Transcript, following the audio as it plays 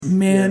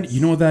Man, Yes,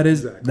 you know what that is?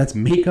 exactly. That's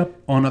makeup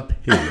on a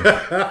pig.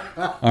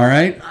 All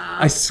right?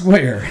 I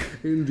swear.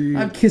 Indeed.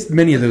 I've kissed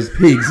many of those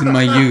pigs in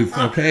my youth,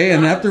 okay?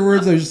 And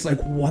afterwards, I was just like,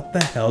 what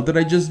the hell did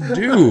I just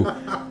do?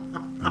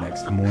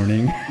 Next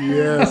morning,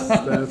 Yes,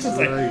 that's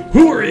right.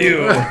 who are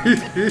you?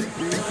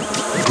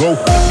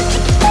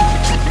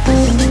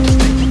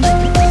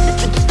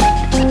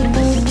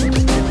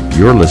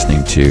 You're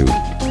listening to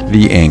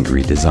The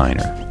Angry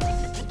Designer.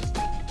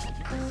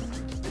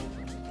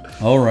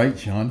 All right,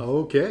 Sean.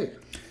 Okay.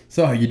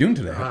 So how you doing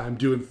today? I'm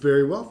doing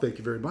very well. Thank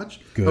you very much.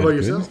 Good, How about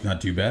good. yourself?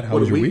 Not too bad. How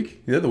What, was a your week?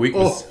 week? Yeah, the week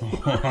was...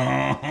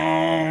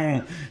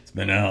 It's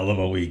been a hell of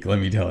a week, let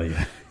me tell you.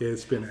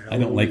 It's been a hell I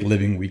of don't a like week.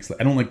 living weeks.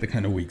 I don't like the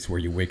kind of weeks where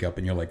you wake up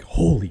and you're like,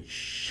 holy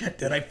shit,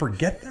 did I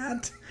forget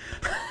that?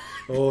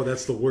 Oh,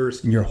 that's the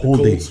worst. Your The whole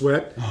cold day.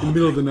 sweat in the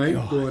middle of the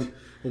night going,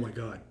 oh my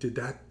God, did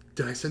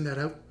I send that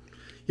out?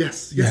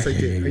 Yes, I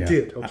did. Yeah. I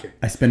did. Okay.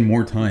 I spend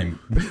more time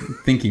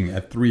thinking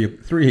at 3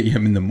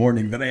 a.m. in the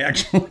morning than I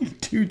actually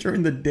do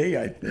during the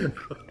day, I think.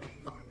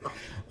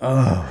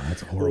 Oh,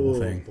 that's a horrible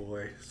thing.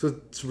 Boy. So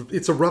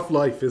it's a rough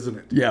life, isn't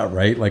it? Yeah,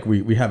 right? Like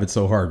we have it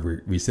so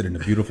hard. We sit in a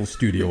beautiful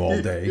studio all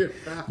day,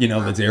 you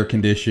know, that's air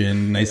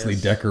conditioned, nicely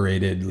Yes.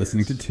 decorated,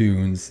 listening to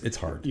tunes. It's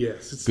hard.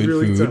 Yes, it's Good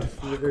really food. tough.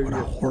 Fuck, what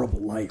a horrible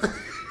life.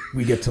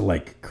 We get to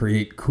like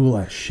create cool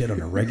ass shit on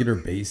a regular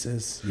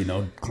basis. You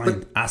know,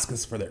 clients ask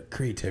us for their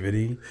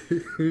creativity.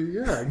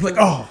 Yeah. Like,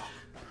 oh,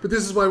 But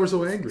this is why we're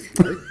so angry,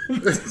 right?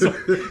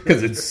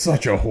 because it's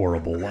such a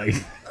horrible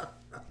life.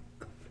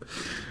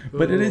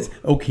 But it is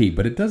okay,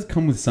 but it does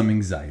come with some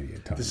anxiety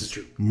at times. This is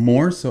true.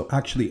 More so,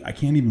 actually, I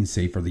can't even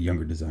say for the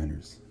younger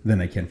designers than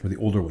I can for the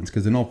older ones.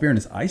 Because in all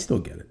fairness, I still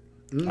get it.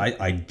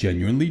 I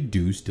genuinely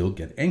do still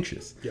get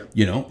anxious. Yeah.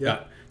 You know?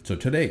 Yeah. So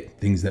today,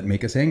 things that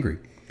make us angry.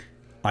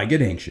 I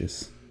get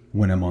anxious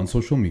when I'm on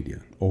social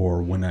media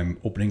or when I'm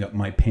opening up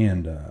my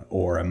Panda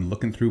or I'm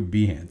looking through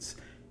Behance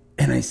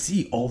and I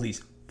see all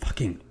these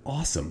fucking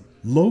awesome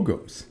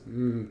logos,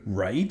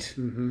 right?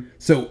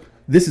 So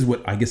this is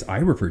what I guess I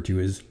refer to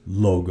as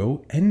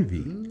logo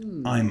envy.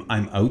 I'm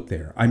out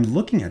there. I'm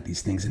looking at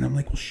these things and I'm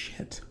like, well,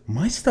 shit,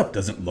 my stuff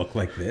doesn't look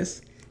like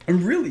this.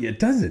 And really, it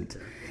doesn't.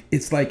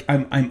 It's like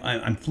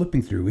I'm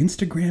flipping through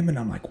Instagram and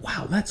I'm like,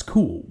 wow, that's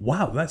cool.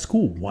 Wow, that's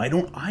cool. Why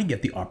don't I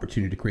get the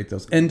opportunity to create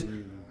those?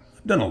 And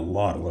I've done a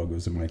lot of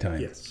logos in my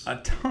time. Yes. A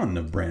ton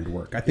of brand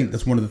work. I think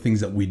that's one of the things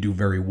that we do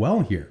very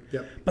well here.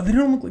 Yep. But they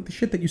don't look like the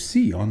shit that you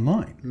see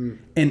online.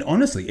 And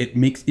honestly,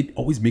 it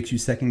always makes you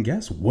second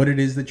guess what it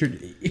is that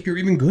if you're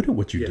even good at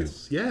what you do.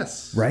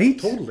 Yes. Right?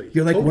 Totally.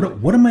 You're like, Totally.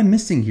 what am I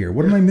missing here?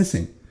 What am I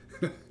missing?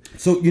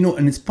 So, you know,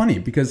 and it's funny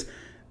because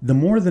the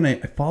more than I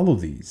follow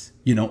these,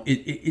 you know,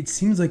 it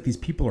seems like these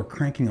people are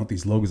cranking out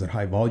these logos at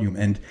high volume.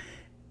 And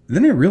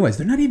then I realized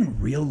they're not even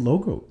real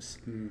logos.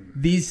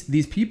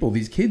 These people,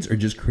 these kids are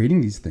just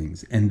creating these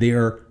things and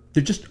they're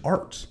just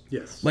art.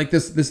 Yes. Like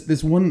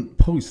this one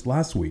post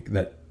last week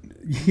that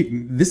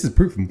this is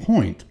proof in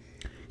point.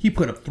 He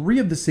put up 3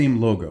 of the same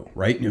logo,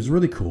 right? And it was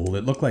really cool.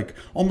 It looked like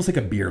almost like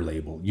a beer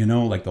label, you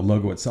know, like the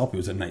logo itself. It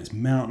was a nice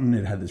mountain.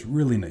 It had this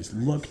really nice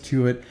look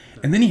to it.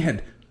 And then he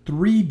had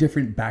 3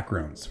 different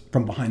backgrounds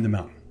from behind the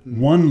mountain.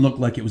 One looked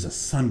like it was a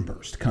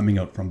sunburst coming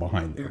out from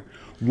behind there.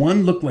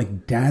 One looked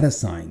like data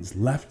signs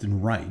left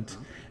and right.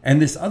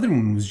 And this other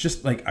one was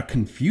just like a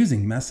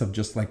confusing mess of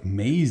just like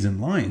maze and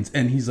lines.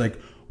 And he's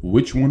like,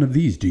 which one of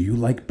these do you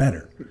like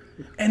better?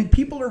 And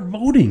people are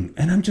voting.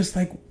 And I'm just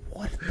like,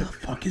 what the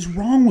fuck is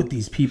wrong with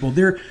these people?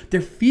 They're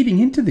feeding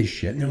into this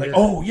shit. And they're like,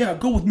 oh yeah,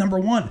 go with number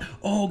 1.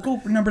 Oh, go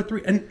for number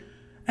 3. And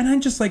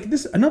I'm just like,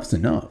 this enough's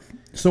enough.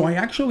 So I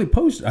actually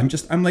posted.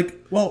 I'm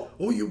like, well,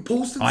 Oh, you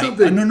posted no,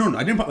 something.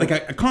 I didn't. Like I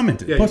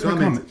commented, Yeah, you posted a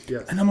commented, comment,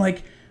 yes. and I'm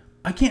like,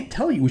 I can't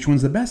tell you which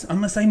one's the best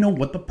unless I know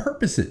what the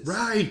purpose is.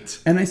 Right.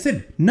 And I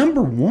said,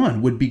 number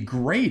 1 would be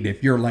great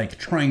if you're like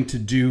trying to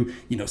do,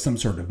 you know, some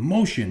sort of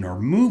motion or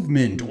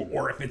movement,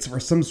 or if it's for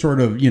some sort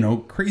of, you know,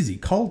 crazy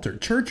cult or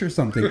church or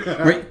something,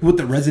 right? With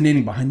the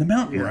resonating behind the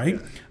mountain,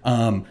 right?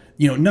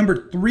 You know,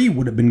 number 3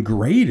 would have been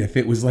great if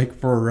it was like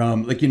for,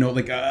 like, you know,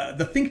 like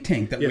the think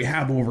tank that we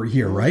have over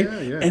here, right?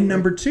 yeah, And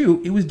number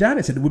 2, it was data.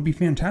 I said it would be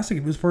fantastic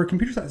if it was for a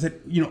computer science. I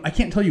said, you know, I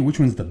can't tell you which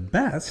one's the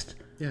best.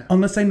 Yeah.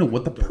 Unless I know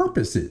what the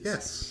purpose is.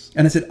 Yes.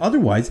 And I said,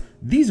 otherwise,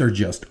 these are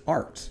just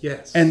art.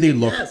 Yes. And they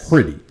look Yes.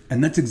 pretty.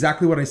 And that's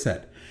exactly what I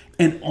said.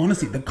 And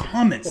honestly, the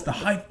comments, the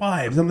high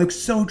fives, I'm like,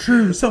 so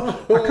true. So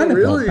I kind of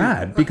really? felt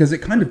bad because it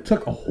kind of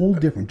took a whole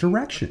different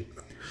direction.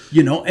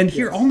 You know, and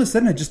here all of a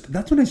sudden,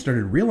 that's when I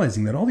started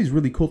realizing that all these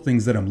really cool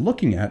things that I'm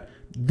looking at,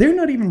 they're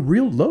not even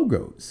real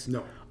logos.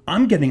 No.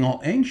 I'm getting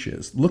all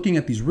anxious looking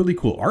at these really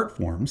cool art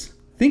forms,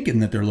 thinking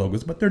that they're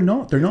logos, but they're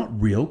not. They're not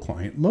real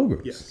client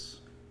logos. Yes.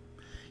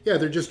 Yeah,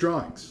 they're just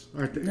drawings,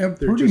 aren't they? Yeah,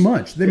 They're pretty just-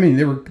 much. I mean,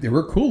 they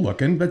were cool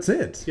looking. That's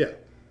it. Yeah.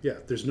 Yeah.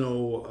 There's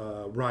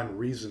no rhyme or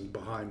reason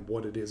behind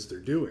what it is they're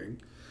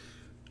doing.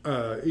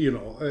 You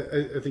know,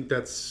 I think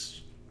that's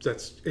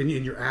and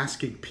you're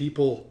asking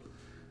people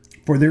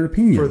For their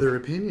opinion. for their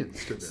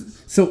opinions to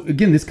this. So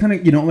again, this kind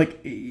of, you know, like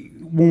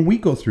when we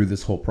go through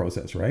this whole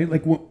process, right?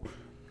 Like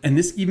and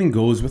this even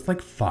goes with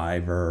like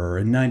Fiverr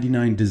and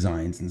 99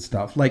 Designs and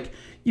stuff. Like,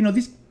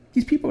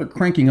 these people are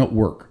cranking out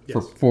work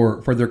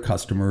for their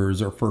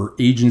customers or for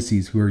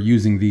agencies who are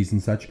using these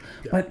and such.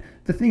 Yeah. But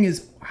the thing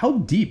is, how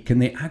deep can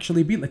they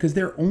actually be? Because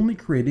they're only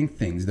creating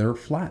things that are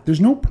flat. There's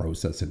no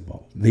process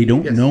involved. They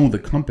don't know the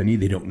company.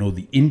 They don't know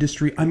the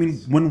industry. I mean,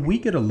 when we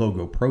get a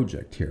logo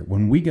project here,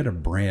 when we get a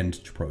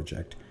brand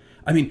project,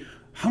 I mean,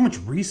 how much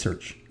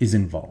research is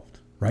involved,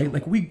 right?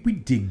 Like we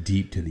dig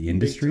deep to the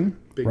industry,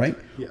 right?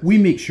 Yes. We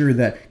make sure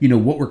that,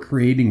 what we're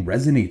creating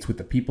resonates with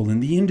the people in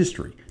the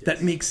industry. Yes.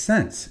 That makes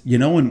sense,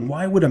 and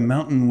why would a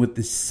mountain with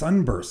this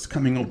sunburst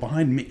coming out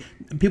behind me?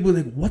 People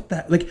are like, what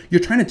that? Like, you're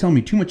trying to tell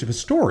me too much of a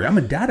story. I'm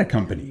a data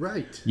company.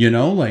 Right.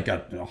 Like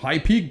a high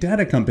peak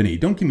data company.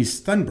 Don't give me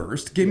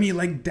sunburst. Give me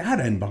like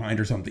data in behind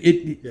or something.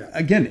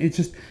 Again, it's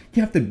just,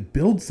 you have to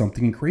build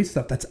something and create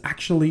stuff that's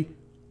actually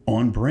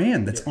on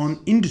brand, that's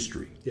on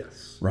industry.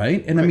 Yes.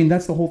 Right? And I mean,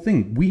 that's the whole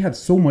thing. We have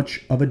so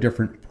much of a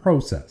different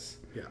process.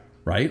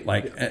 Right?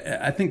 Like,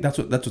 I think that's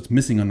what's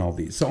missing on all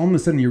these. So all of a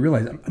sudden you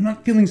realize I'm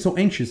not feeling so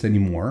anxious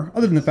anymore,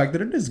 other than the fact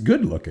that it is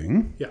good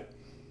looking. Yeah.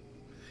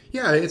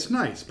 Yeah, it's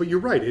nice. But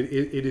you're right.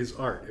 It is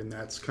art. And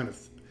that's kind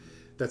of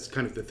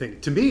the thing.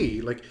 To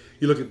me, like,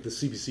 you look at the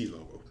CBC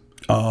logo.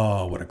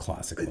 Oh, what a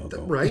classic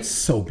logo. Right? It's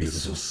so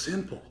beautiful. It's so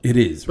simple. It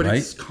is, but right?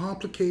 It's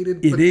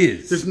complicated. It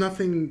is. There's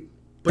nothing...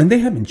 But and they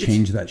haven't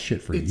changed that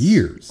shit for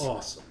years.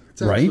 Awesome.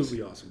 It's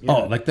absolutely awesome. Yeah.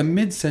 Oh, like the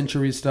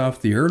mid-century stuff,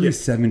 the early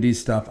 70s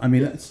stuff. I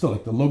mean, it's still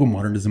like the Logo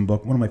Modernism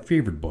book, one of my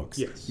favorite books.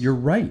 Yes. You're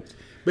right.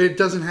 But it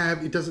doesn't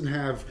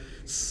have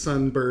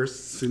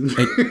sunbursts and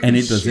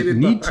it doesn't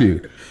need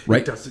to,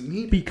 right? It doesn't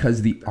need it.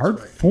 Because the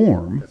art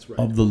form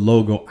of the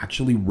logo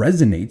actually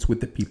resonates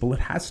with the people it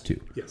has to.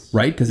 Yes.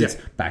 Right? Because it's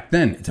back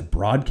then, it's a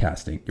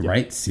broadcasting,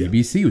 right?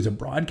 CBC was a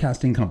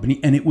broadcasting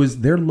company, and it was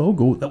their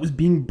logo that was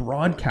being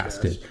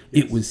broadcasted.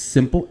 It was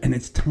simple and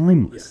it's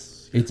timeless.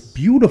 It's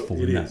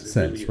beautiful in that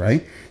sense, really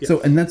right? Yes.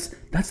 So, and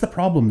that's the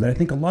problem, that I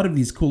think a lot of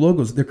these cool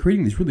logos, they're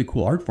creating these really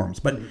cool art forms,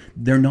 but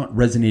they're not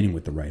resonating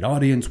with the right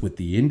audience, with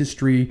the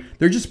industry.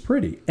 They're just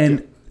pretty.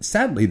 And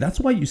sadly, that's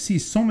why you see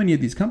so many of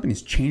these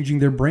companies changing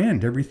their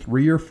brand every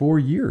 3 or 4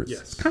 years.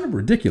 Yes. It's kind of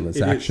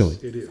ridiculous, actually.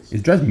 It is.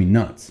 It drives me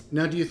nuts.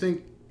 Now, do you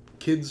think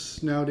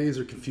kids nowadays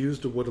are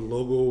confused of what a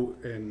logo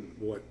and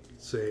what,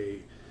 say,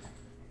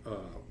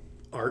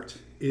 art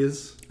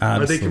is?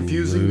 Absolutely. Are they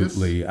confusing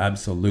this?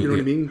 Absolutely. You know what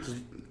I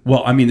mean?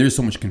 Well, I mean, there's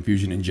so much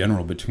confusion in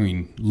general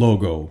between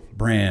logo,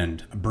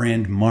 brand, a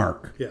brand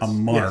mark, a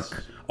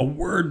mark, a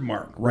word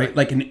mark, right?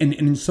 Like, and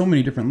in so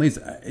many different ways.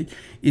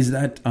 Is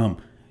that,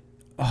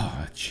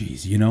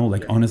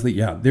 honestly,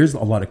 there's a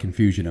lot of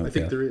confusion out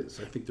there. I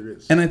think there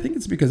is. And I think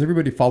it's because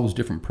everybody follows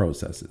different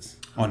processes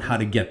on how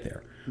to get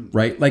there,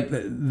 right? Like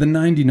the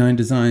 99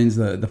 Designs,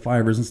 the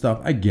Fiverrs and stuff,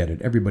 I get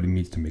it. Everybody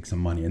needs to make some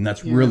money, and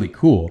that's really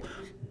cool.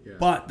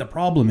 But the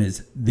problem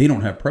is they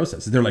don't have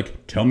processes. They're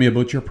like, tell me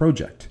about your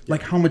project.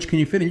 Like, how much can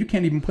you fit in? You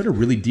can't even put a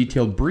really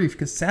detailed brief,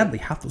 because sadly,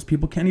 half those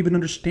people can't even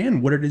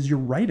understand what it is you're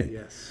writing.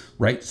 Yes.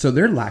 Right? So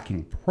they're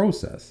lacking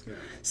process. Yeah.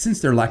 Since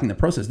they're lacking the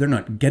process, they're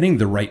not getting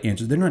the right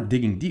answers. They're not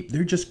digging deep.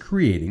 They're just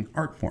creating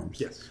art forms.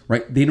 Yes.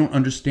 Right? They don't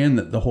understand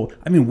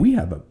that we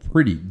have a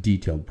pretty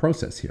detailed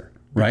process here.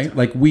 Right?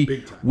 Like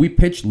we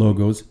pitch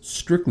logos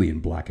strictly in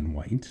black and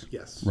white.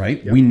 Yes.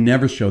 Right? Yep. We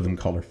never show them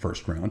color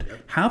first round. Yep.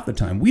 Half the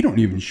time, we don't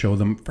even show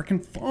them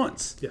freaking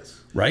fonts.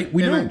 Yes. Right?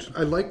 We don't.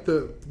 I like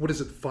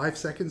 5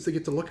 seconds they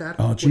get to look at?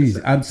 Oh, geez.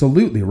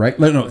 Absolutely. Right?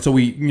 No.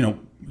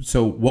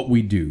 So what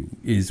we do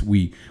is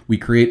we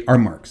create our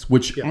marks,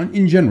 which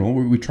in general,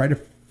 we try to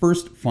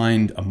first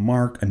find a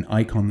mark, an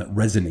icon that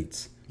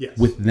resonates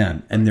with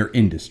them and their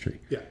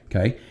industry. Yeah.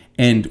 Okay?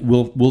 And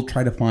we'll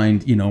try to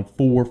find,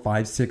 4,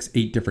 5, 6,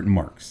 8 different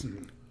marks.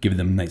 Mm-hmm. Give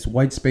them nice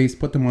white space,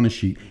 put them on a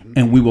sheet,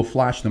 and we will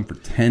flash them for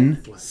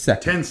 10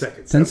 seconds. 10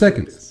 seconds. 10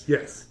 seconds.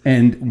 Yes.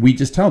 And we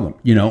just tell them,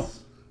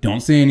 don't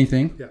say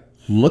anything. Yeah.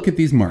 Look at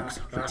these marks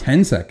for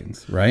 10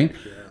 seconds, right?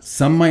 Yes.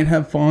 Some might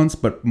have fonts,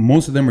 but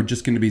most of them are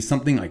just going to be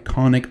something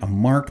iconic, a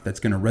mark that's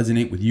going to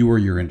resonate with you or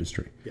your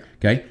industry. Yeah.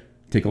 Okay?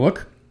 Take a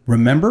look.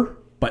 Remember,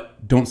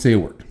 but don't say a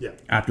word. Yeah.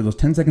 After those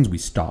 10 seconds, we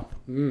stop.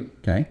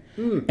 Okay?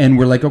 And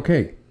we're like,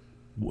 okay,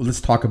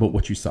 let's talk about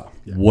what you saw.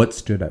 Yeah. What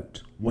stood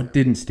out? What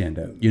didn't stand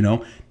out?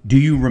 Do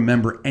you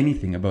remember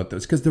anything about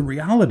those? Because the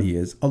reality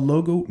is a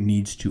logo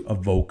needs to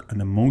evoke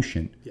an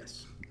emotion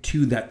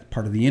to that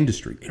part of the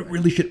industry. It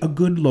really should. A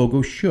good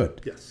logo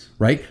should. Yes.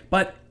 Right?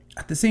 But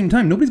at the same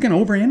time, nobody's going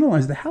to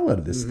overanalyze the hell out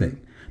of this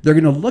thing. They're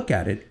going to look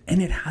at it,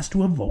 and it has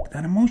to evoke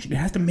that emotion. It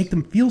has to make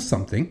them feel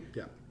something.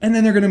 Yeah. And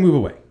then they're going to move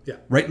away. Yeah.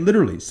 Right?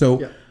 Literally.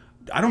 So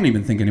I don't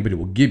even think anybody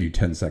will give you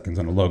 10 seconds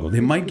on a logo. They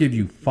might give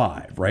you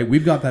 5, right?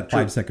 We've got that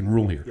 5-second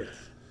rule here. Yes.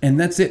 And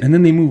that's it. And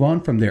then they move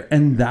on from there.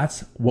 And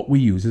that's what we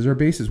use as our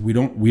basis. We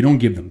don't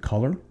give them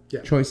color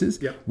choices.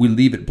 Yeah. We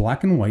leave it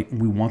black and white,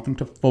 and we want them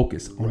to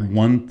focus on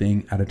one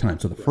thing at a time.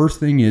 So the first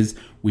thing is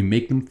we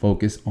make them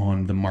focus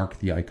on the mark,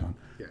 the icon.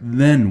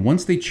 Then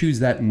once they choose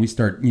that and we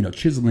start,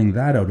 chiseling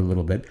that out a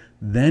little bit,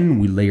 then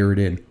we layer it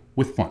in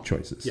with font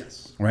choices.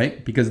 Yes.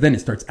 Right? Because then it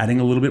starts adding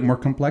a little bit more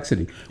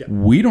complexity. Yeah.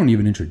 We don't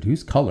even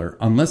introduce color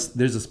unless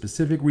there's a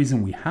specific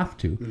reason we have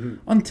to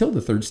until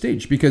the third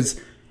stage.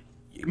 Because,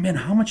 man,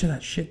 how much of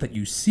that shit that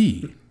you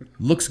see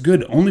looks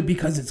good only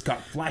because it's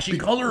got flashy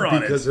color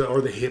on it?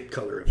 Or the hip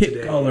color of Hip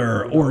today,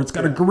 color, you know? or it's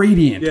got a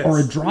gradient, Yes. or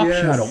a drop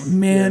Yes. shadow.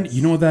 Man, Yes.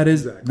 you know what that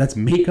is? Exactly. That's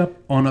makeup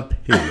on a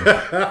pig.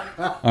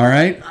 All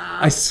right?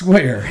 I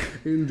swear.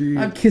 Indeed.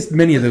 I've kissed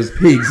many of those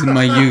pigs in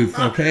my youth,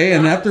 okay?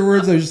 And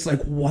afterwards, I was just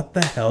like, what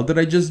the hell did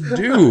I just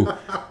do?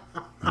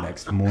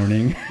 Next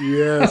morning,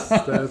 Yes,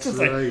 that's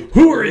right.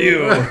 who are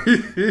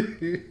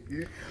you?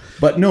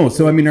 But no,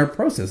 so I mean, our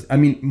process, I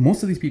mean,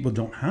 most of these people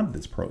don't have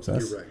this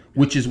process, You're right.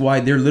 which is why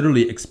they're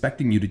literally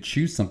expecting you to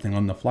choose something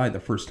on the fly the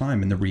first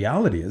time. And the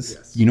reality is,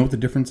 Yes. you know what the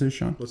difference is,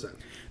 Sean? What's that?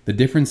 The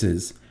difference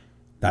is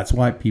that's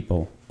why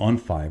people on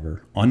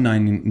Fiverr, on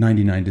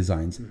 99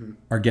 Designs,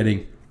 are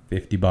getting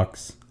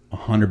 $50,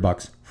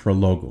 $100 for a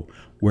logo.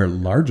 Where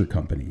larger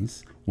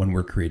companies, when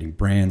we're creating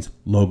brands,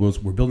 logos,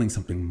 we're building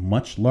something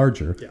much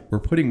larger. Yeah. We're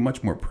putting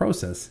much more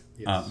process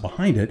Yes.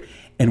 behind it,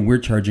 and we're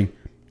charging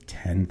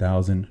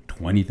 $10,000,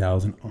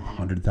 $20,000,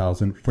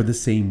 $100,000 for the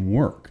same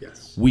work.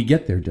 Yes. We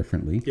get there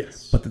differently.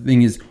 Yes. But the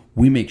thing is,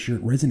 we make sure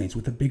it resonates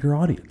with a bigger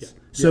audience. Yeah.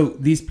 So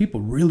these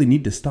people really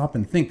need to stop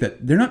and think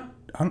that they're not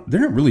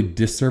really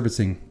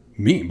disservicing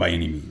me by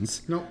any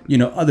means. No. You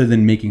know, other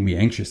than making me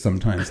anxious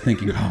sometimes,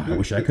 thinking, oh, I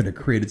wish I could have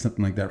created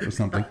something like that for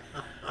something.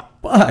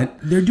 But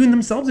they're doing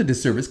themselves a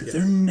disservice because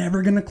they're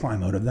never going to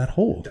climb out of that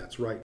hole. That's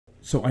right.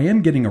 So I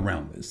am getting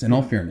around this. In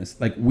all fairness,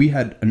 like we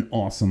had an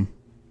awesome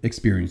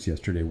experience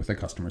yesterday with a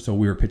customer. So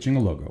we were pitching a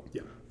logo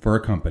Yeah. for a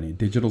company,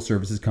 digital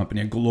services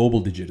company, a global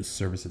digital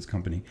services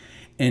company.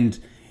 And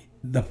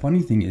the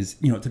funny thing is,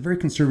 you know, it's a very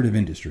conservative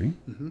industry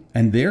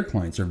and their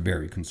clients are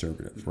very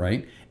conservative,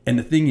 right? And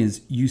the thing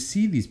is, you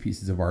see these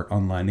pieces of art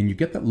online and you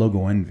get that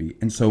logo envy.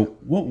 And so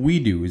what we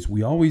do is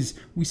we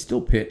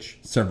still pitch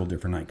several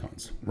different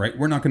icons, right?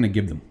 We're not going to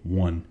give them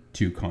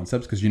 1-2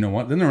 concepts because you know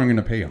what? Then they're only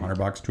going to pay $100,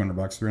 $200,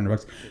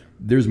 $300.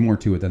 There's more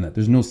to it than that.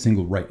 There's no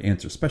single right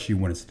answer, especially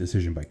when it's a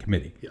decision by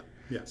committee. Yeah.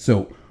 Yeah.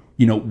 So,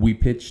 you know, we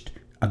pitched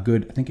I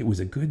think it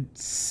was a good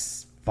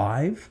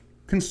 5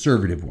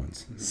 conservative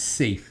ones,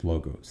 safe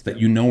logos that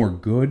you know are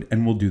good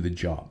and will do the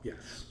job.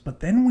 Yes. But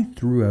then we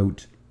threw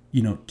out,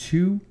 you know,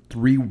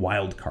 2-3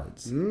 wild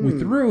cards. We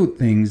threw out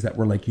things that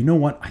were like, you know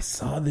what? I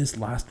saw this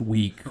last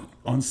week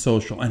on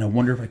social and I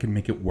wonder if I can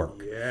make it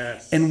work.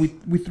 Yes. And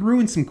we threw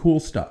in some cool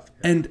stuff.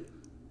 And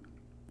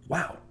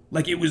wow,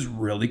 like it was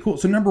really cool.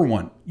 So number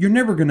one, you're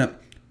never going to,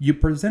 you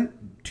present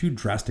 2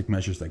 drastic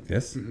measures like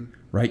this,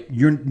 right?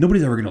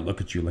 Nobody's ever going to look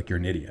at you like you're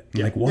an idiot.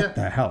 Like, what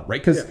the hell, right?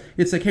 Because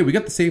it's like, hey, we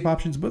got the safe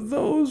options, but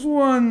those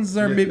ones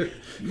are maybe,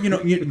 you know,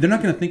 they're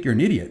not going to think you're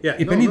an idiot. Yeah,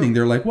 If anything,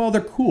 they're like, well,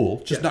 they're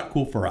cool, just not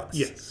cool for us.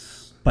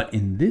 Yes. But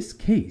in this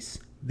case,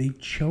 they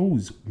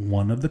chose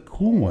one of the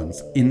cool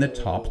ones in the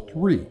top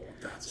 3.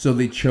 So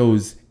they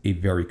chose a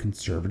very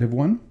conservative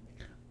one,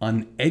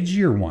 an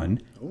edgier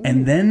one,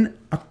 and then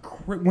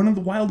one of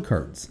the wild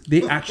cards.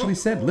 They actually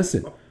said,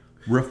 listen,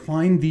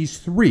 refine these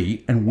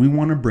 3 and we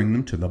want to bring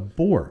them to the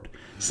board.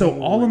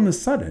 So all of a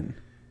sudden,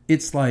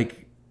 it's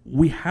like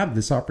we have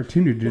this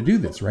opportunity to do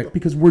this, right?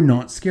 Because we're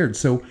not scared.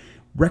 So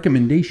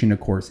recommendation, of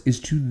course, is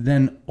to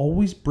then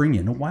always bring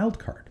in a wild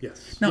card.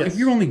 Yes. Now, Yes. if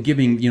you're only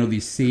giving, you know,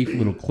 these safe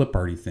little clip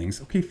arty things,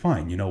 okay,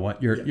 fine. You know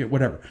what? You're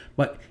whatever.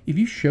 But if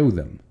you show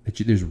them that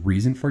there's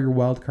reason for your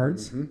wild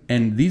cards,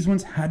 and these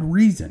ones had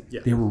reason,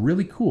 they were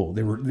really cool.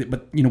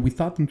 But you know, we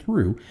thought them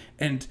through,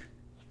 and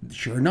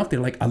sure enough, they're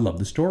like, I love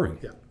the story.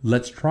 Yeah.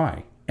 Let's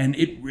try. And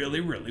it really,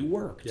 really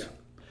worked. Yeah.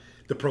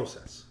 The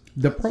process.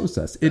 The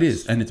process. It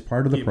is. And it's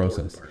part of the important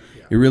process. part,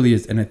 yeah. It really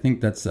is. And I think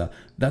that's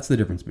the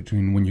difference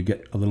between when you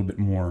get a little bit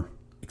more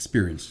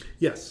experience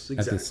Yes, at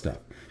exactly. this stuff.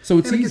 So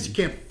it's And I guess easy.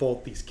 you can't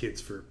fault these kids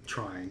for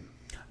trying.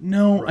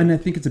 No, and I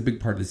think it's a big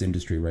part of this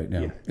industry right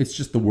now. Yeah. It's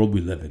just the world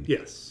we live in.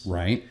 Yes.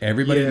 Right?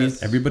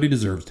 Everybody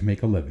deserves to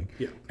make a living.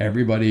 Yeah.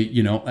 Everybody,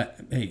 you know,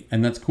 hey,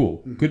 and that's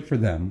cool. Good for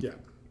them. Yeah.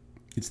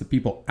 It's the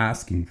people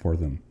asking for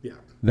them Yeah.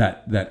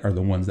 that are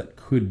the ones that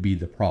could be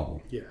the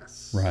problem.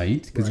 Yes.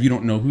 Right? Because you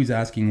don't know who's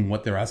asking and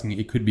what they're asking.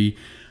 It could be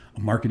a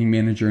marketing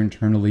manager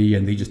internally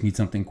and they just need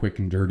something quick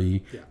and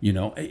dirty. Yeah. You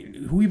know,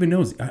 who even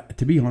knows?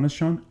 To be honest,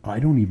 Sean, I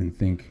don't even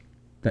think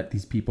that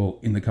these people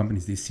in the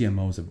companies, these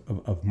CMOs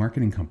of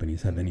marketing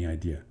companies have any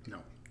idea. No.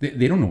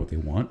 They don't know what they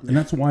want. And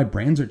that's why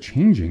brands are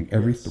changing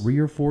every 3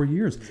 or 4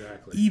 years.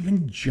 Exactly.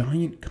 Even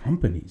giant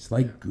companies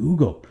like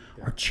Google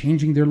are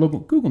changing their logo.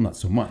 Google, not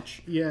so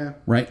much. Yeah.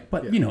 Right.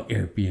 But, you know,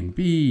 Airbnb,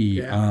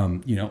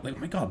 you know, like, oh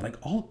my God, like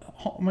oh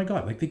my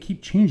God, like they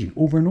keep changing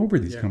over and over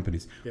these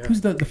companies. Yeah.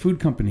 Who's the food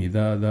company,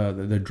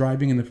 the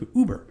driving and the food?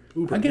 Uber.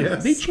 Again,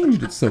 yes. they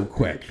changed it so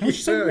quick. I was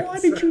just like, why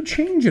did you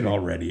change it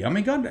already? Oh my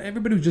God,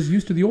 everybody was just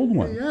used to the old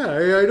one. Yeah,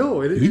 I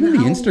know. Even the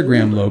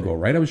Instagram logo,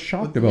 right? I was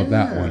shocked about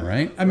that one,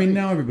 right? I mean,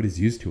 now everybody's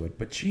used to it,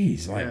 but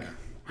geez, like,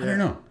 I don't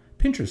know.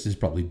 Pinterest is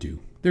probably due.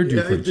 They're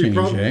due for a they change,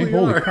 eh? probably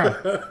Holy are.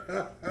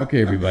 crap.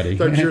 Okay,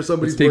 everybody. I'm sure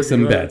somebody's Let's take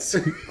some working on it. bets.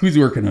 Who's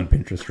working on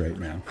Pinterest right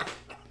now?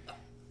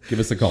 Give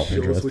us a call, Show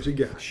Pinterest. us what you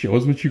got. Show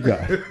us what you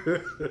got.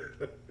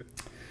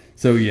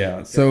 So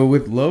yeah, so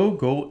with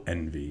logo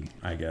envy,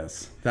 I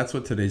guess that's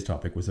what today's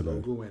topic was about.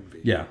 Logo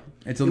envy. Yeah,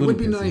 it's a It little. would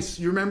be pissy. nice.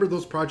 You remember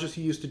those projects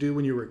you used to do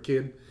when you were a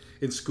kid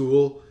in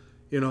school,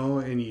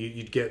 and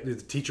you'd get the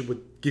teacher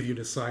would give you an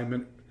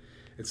assignment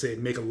and say,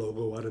 make a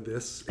logo out of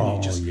this.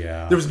 And Oh,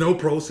 yeah. There was no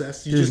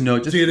process. You There's just no-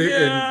 just- did it,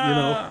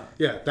 yeah.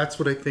 and that's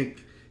what I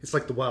think. It's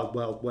like the Wild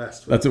Wild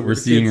West. That's what we're The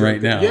seeing kids right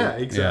out there- now. Yeah,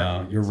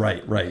 exactly. Yeah, you're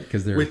right,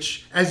 because they're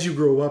Which, as you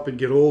grow up and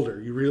get older,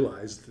 you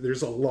realize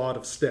there's a lot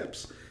of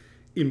steps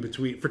in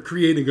between for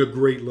creating a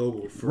great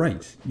logo.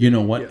 right. You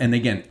know what? Yeah. And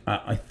again,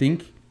 I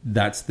think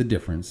that's the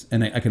difference.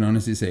 And I can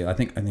honestly say, I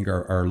think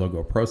our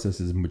logo process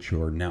is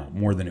mature now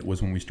more than it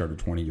was when we started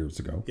 20 years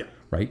ago. Yeah.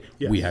 Right.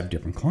 Yes. We have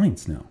different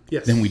clients now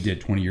Yes. than we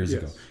did 20 years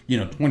Yes.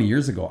 ago. 20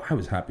 years ago, I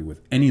was happy with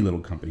any little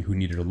company who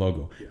needed a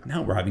logo.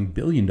 Now we're having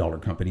billion-dollar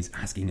companies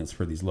asking us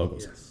for these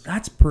logos. Yes.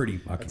 That's pretty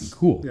fucking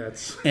cool.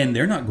 that's- And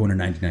they're not going to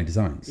 99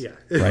 Designs. Yeah.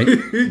 Right.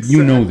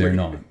 You know they're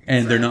not,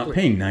 and they're not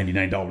paying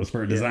 $99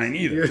 for a design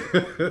either.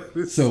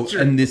 So,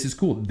 and this is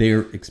cool.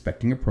 They're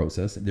expecting a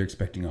process. They're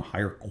expecting a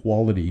higher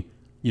quality,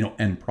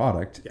 end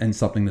product and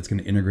something that's going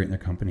to integrate in their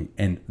company.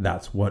 And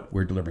that's what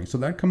we're delivering. So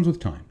that comes with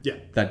time. Yeah.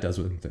 That does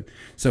with it.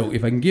 So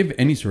if I can give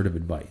any sort of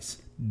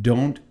advice,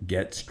 don't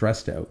get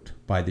stressed out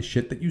by the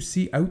shit that you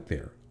see out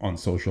there on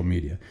social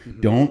media.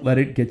 Don't let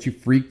it get you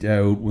freaked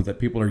out with that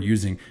people are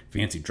using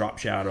fancy drop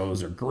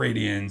shadows or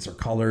gradients or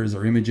colors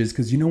or images,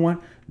 because you know what?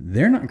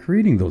 They're not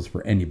creating those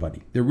for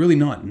anybody. They're really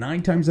not.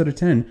 9 times out of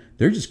 10,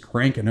 they're just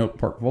cranking out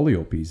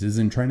portfolio pieces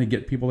and trying to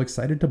get people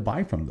excited to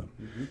buy from them.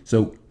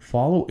 So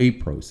follow a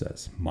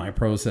process. My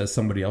process,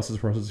 somebody else's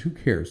process, who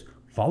cares?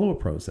 Follow a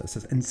process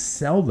and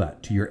sell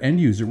that to your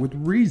end user with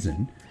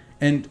reason.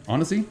 And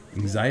honestly,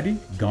 anxiety,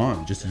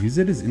 gone. Just use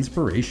it as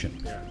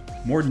inspiration.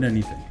 More than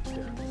anything.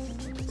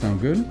 Sound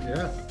good?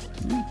 Yeah.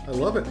 I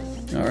love it.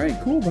 All right,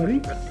 cool, buddy.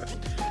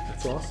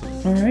 That's awesome.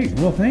 All right,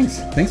 well, thanks.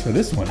 Thanks for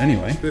this one,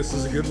 anyway. This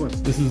is a good one.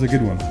 This is a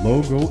good one.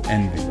 Logo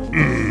envy.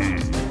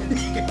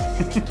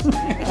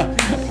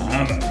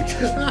 I'm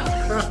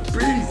out.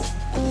 Peace.